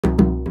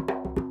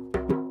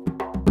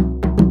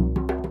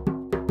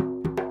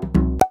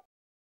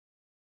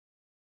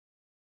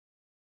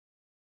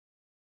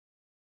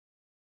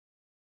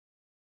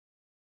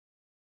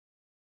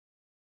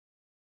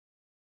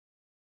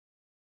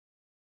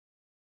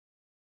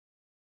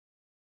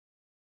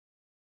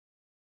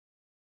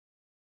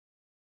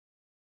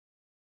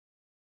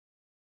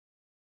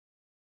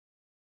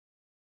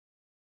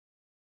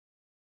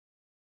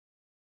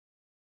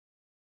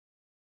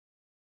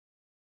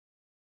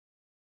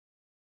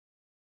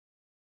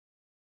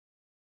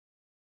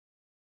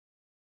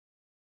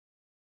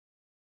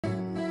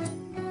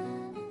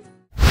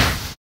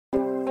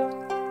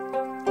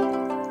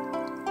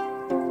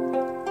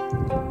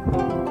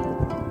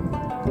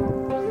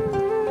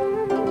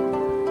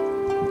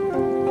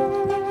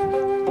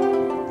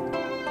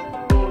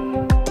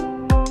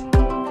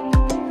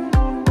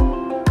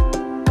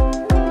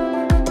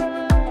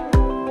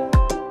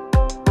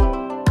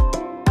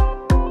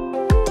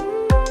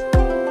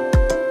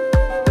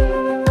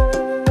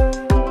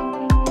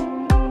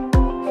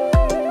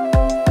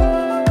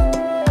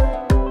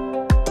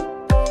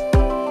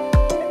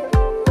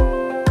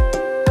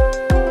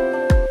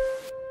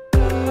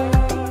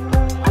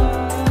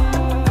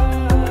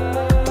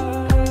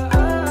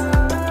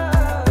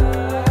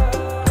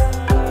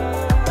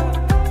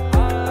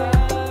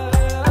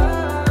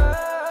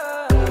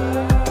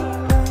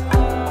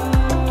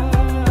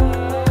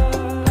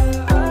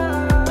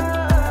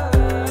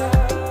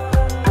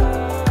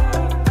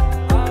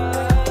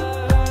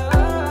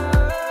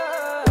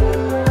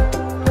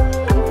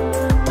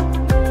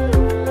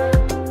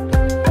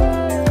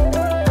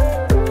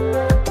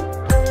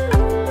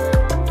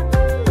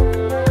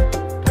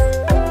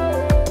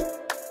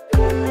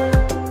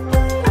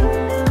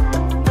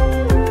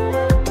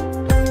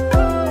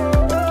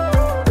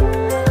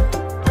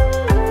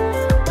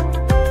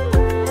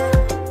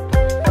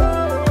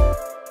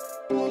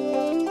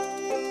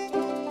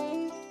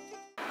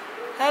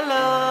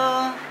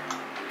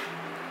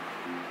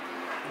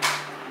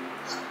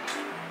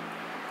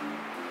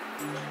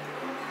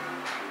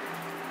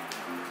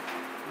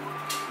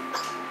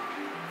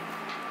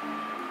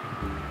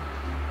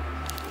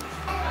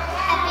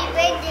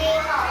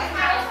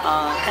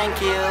Thank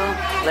you.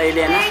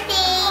 Eleanor.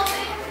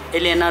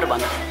 Eleanor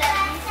bana.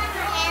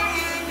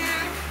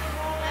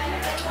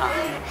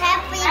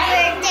 Happy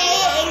birthday,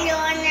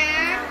 Eleanor.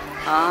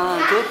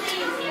 Good.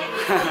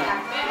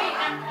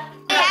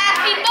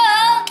 Happy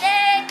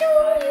birthday to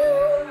you.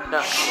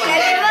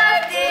 Happy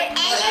birthday,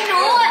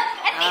 Eleanor.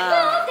 Happy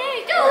birthday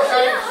to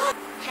you.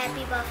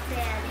 Happy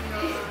birthday,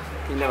 Eleanor.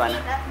 Tiमीले भन.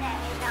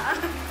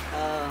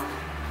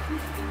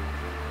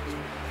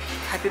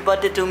 Happy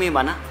birthday to me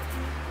भन.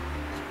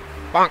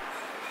 Bang.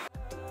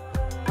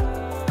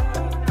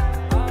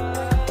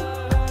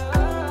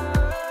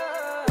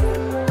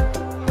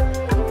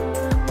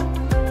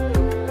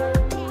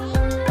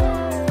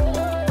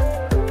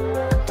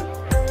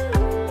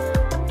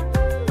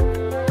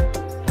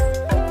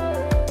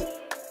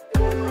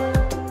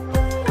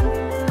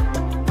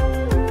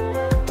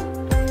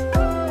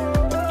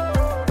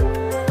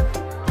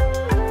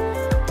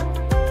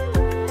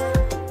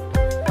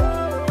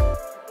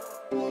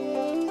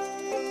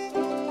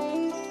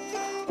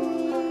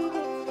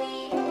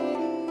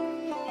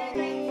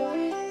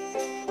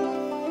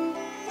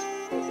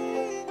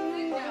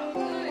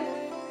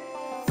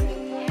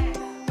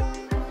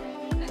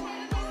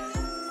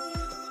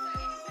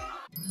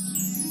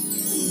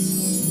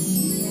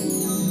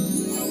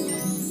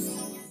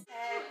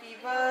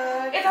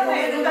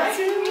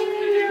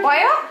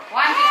 भयो?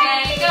 One, two,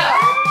 three, go!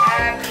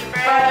 Happy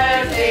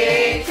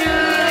birthday to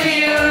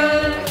you.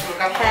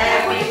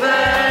 Happy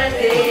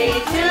birthday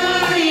to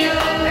you.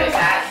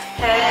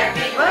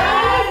 Happy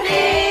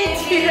birthday,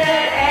 dear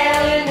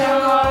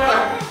Eleanor.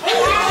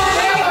 Happy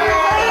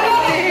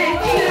birthday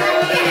to you.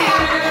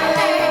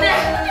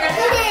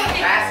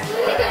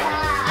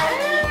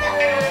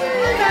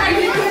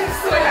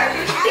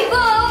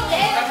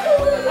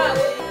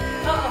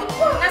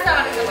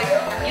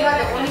 You are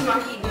the only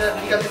monkey.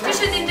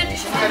 Tissue din the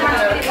tissue.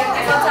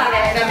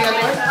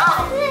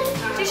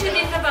 Tissue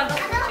din the bag.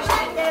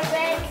 Try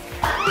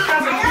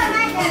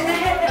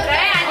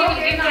and you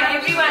will give to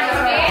everyone,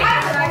 okay?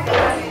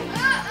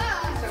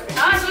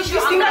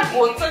 Tissue. Tinggal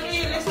botol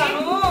ni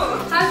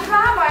Eleanor.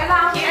 Halfa, baila.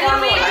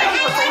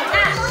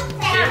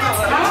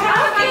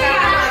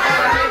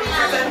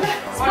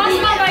 Small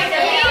bite,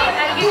 okay?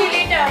 I'll give you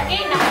later,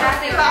 okay?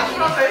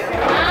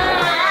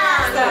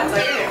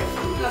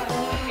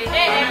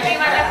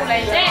 Everyone aku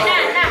lain.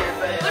 Nah.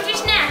 Good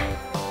fish na.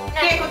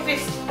 Okay, good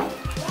fish.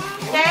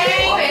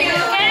 Thank you.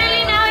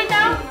 Caroline now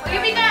ito. You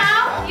be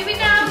now. You be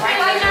now.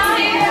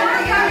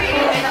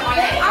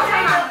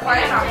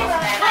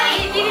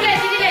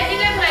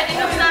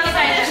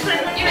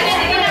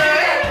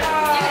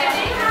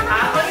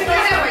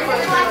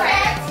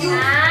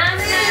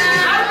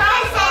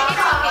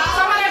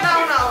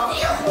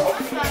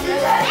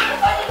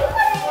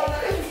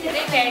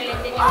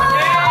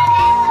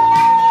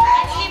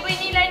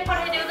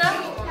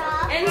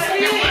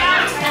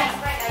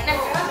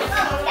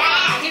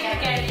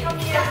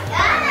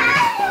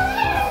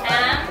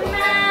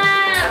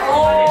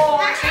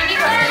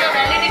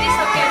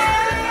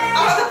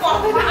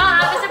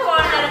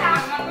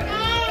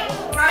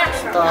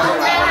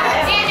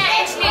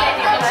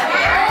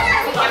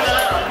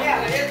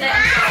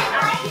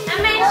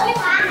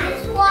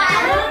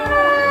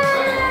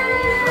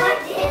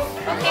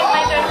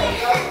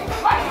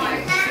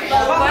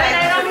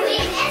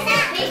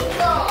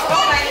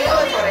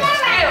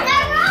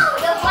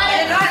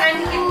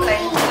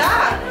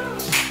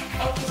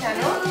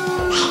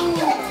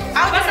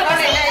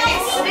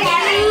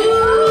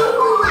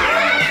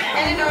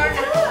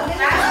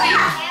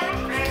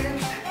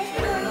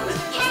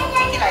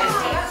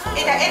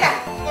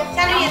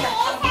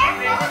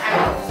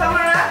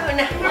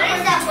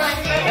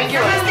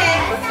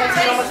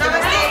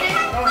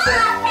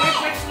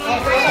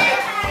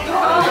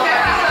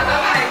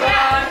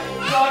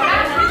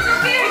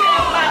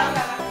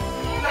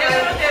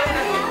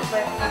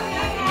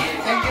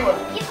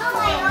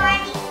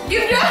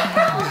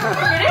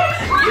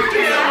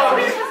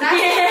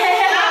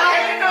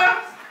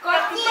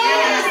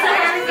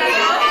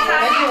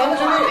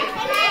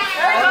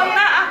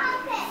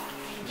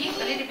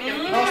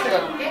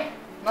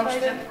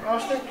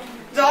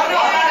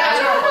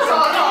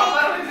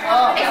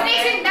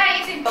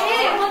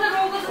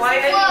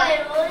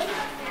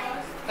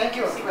 Thank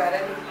you.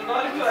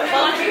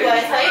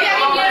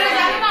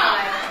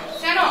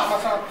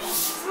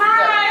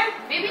 Smile.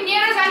 Baby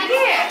near जाने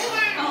के.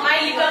 My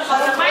little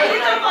mother.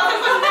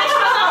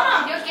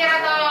 Yo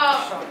quiero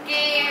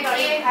que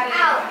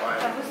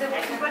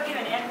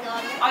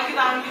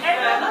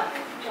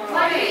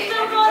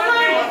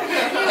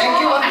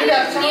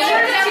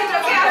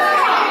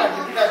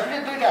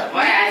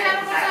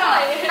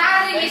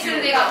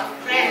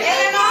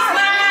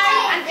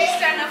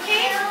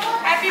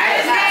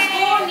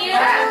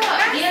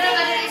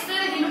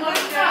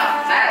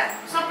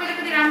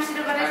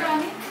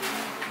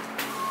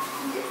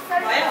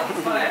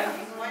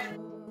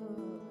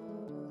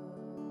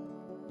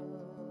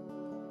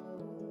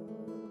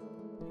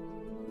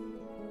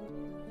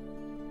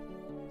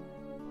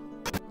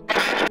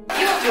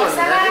यो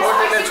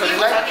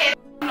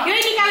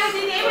निकाल्नु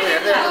दिने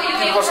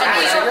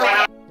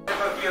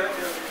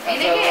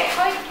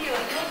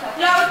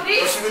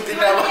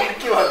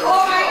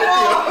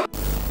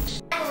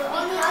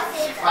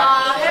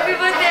Happy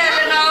birthday,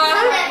 Eleanor.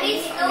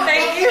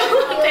 Thank you.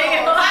 Thank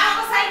you.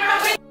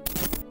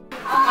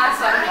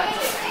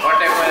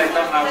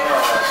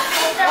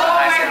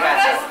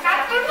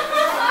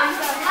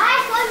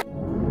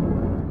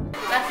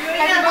 Happy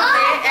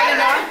birthday,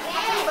 Eleanor.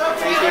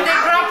 They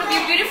grow up to be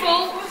beautiful,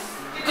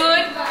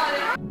 good.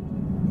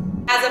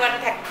 आजबाट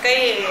ठ्याक्कै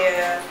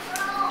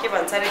के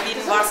भन्छ अरे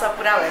 3 वर्ष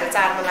पुरा भएर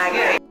चार्न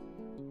लाग्यो है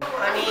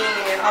अनि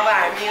अब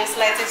हामी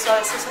यसलाई चाहिँ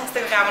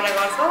सुस्वास्थ्यको कामना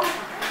गर्छौं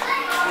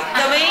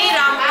एकदमै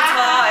राम्रो छ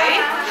है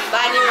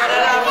बानीबाट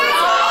राम्रो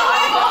छ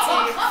अनि पछि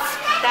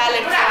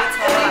ट्यालेन्ट पनि छ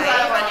है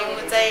अनि उ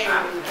चाहिँ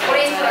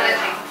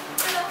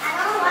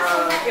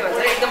के भन्छ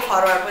एकदम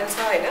फरवार्ड पनि छ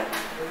हैन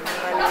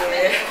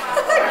अनि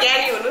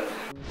ज्ञानी हुनु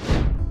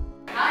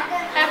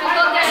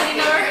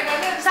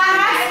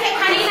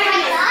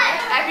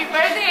Happy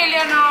birthday,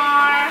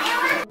 Eleanor.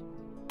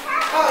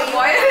 Oh,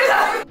 boy.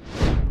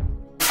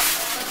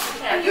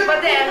 Happy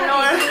birthday,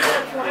 Eleanor.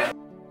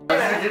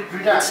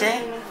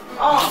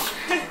 Oh.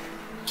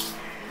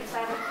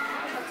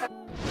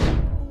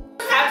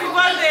 Happy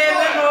birthday,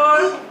 Eleanor.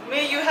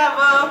 May you have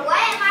a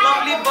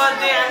lovely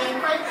birthday and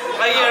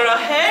a year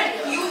ahead.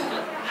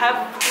 Have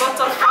lots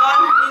of fun,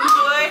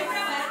 enjoy.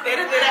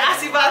 धेरै धेरै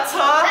आशीर्वाद छ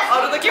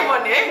अरु त के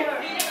भन्ने है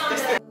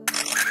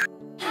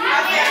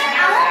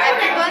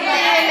Happy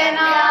birthday,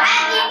 Eleanor.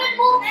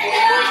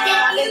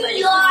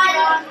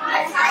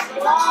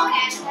 Long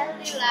and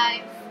healthy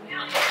life.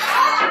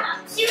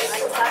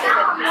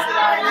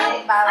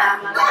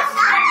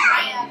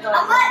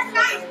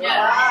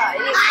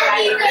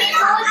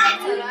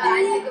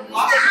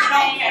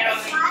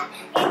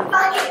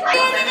 Happy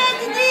birthday,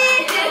 Didi.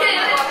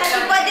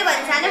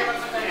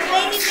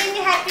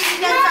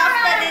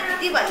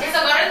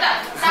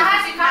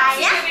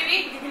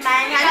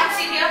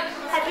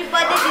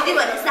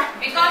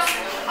 Because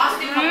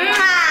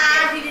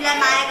Didi la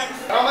Maya.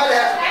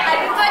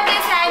 Happy birthday,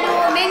 Sanu.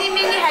 Many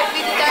happy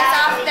returns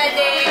of the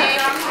day.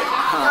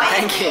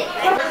 Thank you.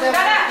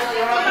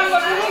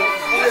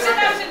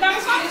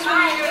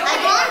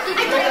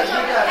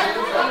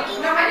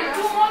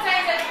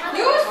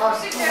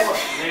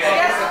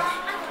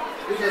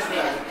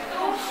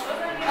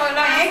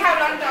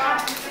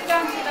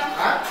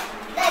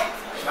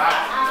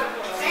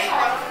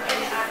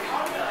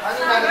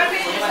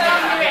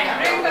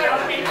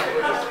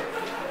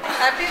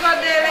 Happy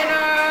birthday,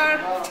 Eleanor.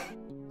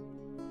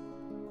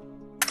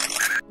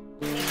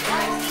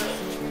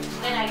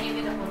 Then I give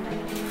you the phone.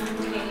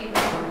 Okay.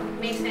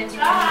 Makes sense.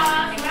 Where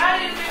are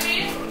you, baby?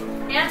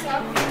 Hands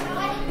up.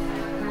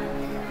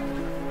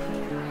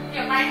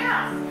 Yeah, mine.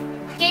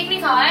 Cake भी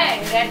खावा है,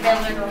 red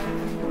velvet हो.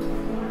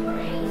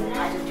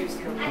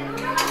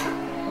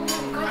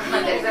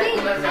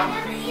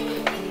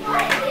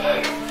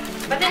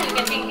 But then you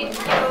can take it.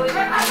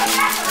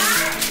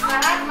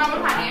 Mama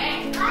खाने हैं.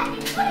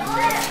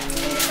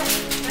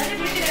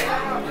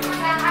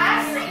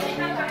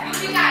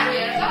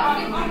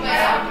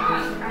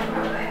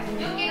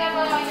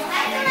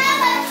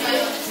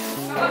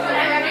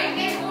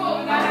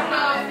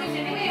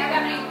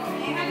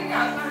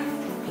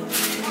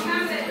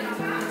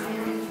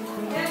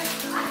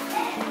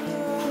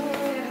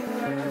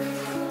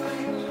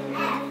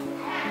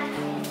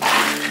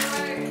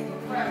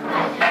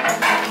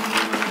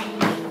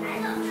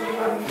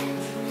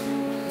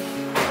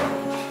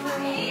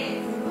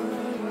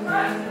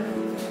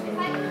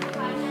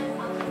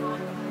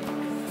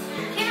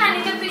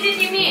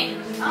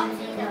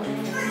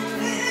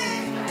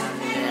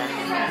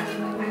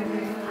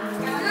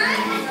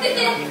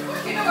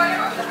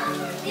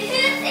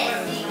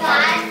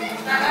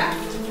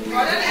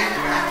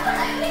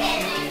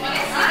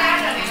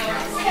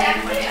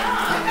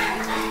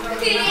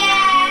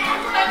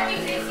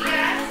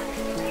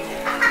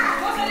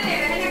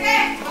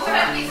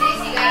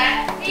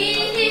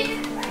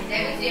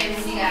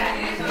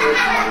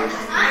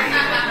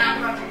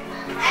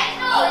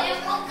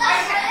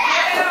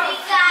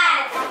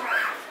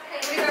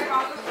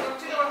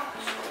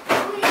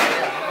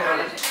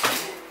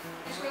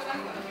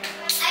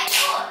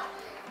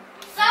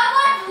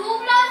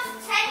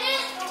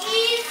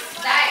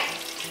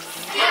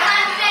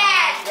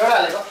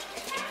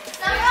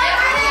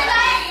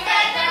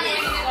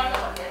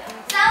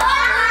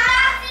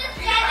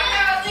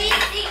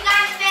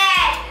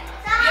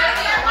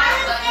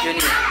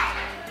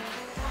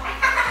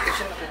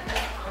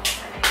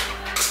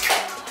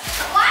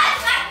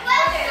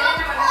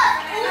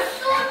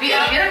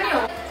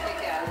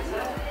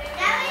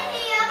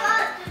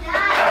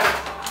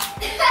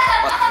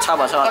 अच्छा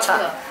बस अच्छा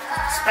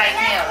Sprite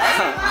नहीं होला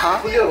हाँ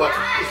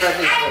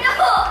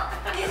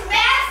It's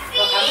messy.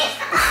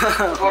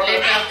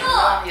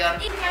 Yeah,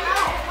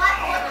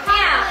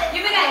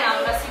 you can hang out.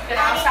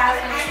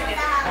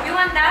 You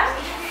want that?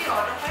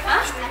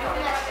 Huh?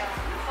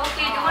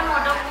 Okay, do you want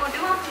hot dog? Do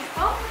you want fish?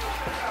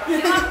 Do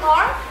you want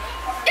pork?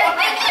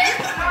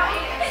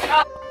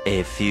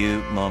 A few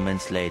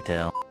moments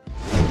later.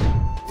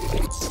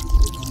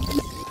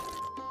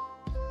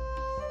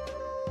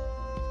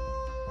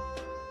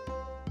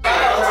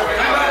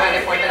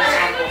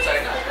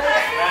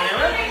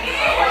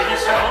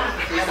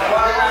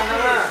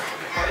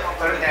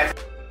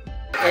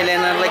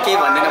 Eleanor like ke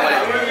भन्दिन मैले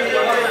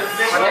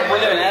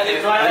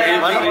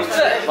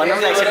भन्नु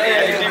लाग्छ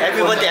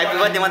happy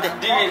birthday मात्रै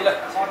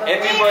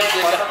Happy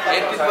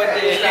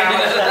birthday.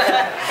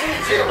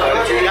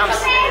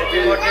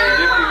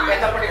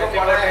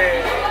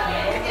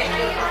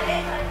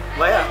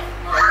 भयो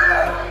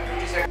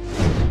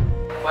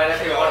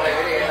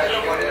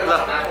ल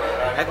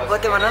happy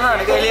birthday भन न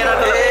भनेको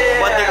एलियनको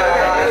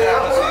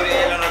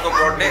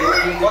बर्थडेको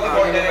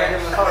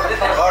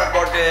God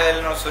birthday,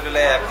 Eleanor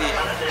Surila happy.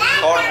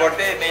 God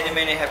birthday,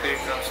 many happy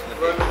returns.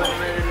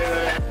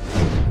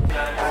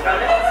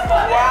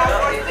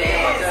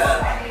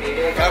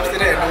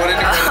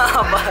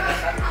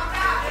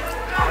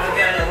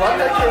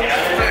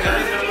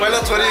 पहिला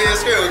छोरी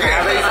यसकै हो कि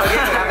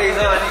खाँदैछ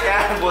भने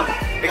कहाँ बोल्छ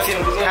एकछिन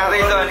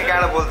खाँदैछ भने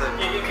कहाँ बोल्छ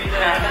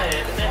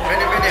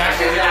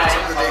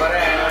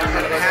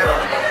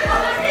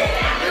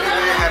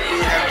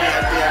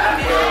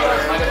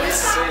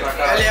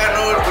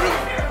Eleanor group.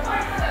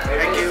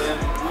 Thank you.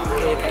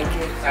 Thank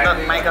you.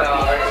 Michael.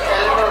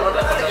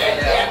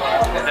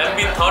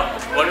 Happy thought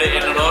birthday,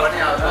 Eleanor.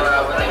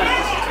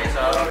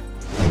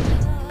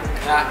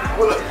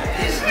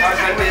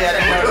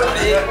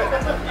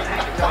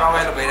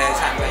 रमाइलो भइरहेछ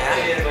हाम्रो यहाँ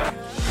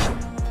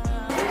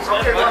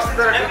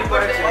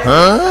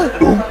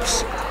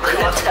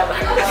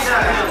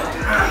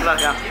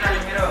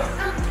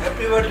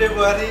Happy birthday,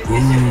 buddy.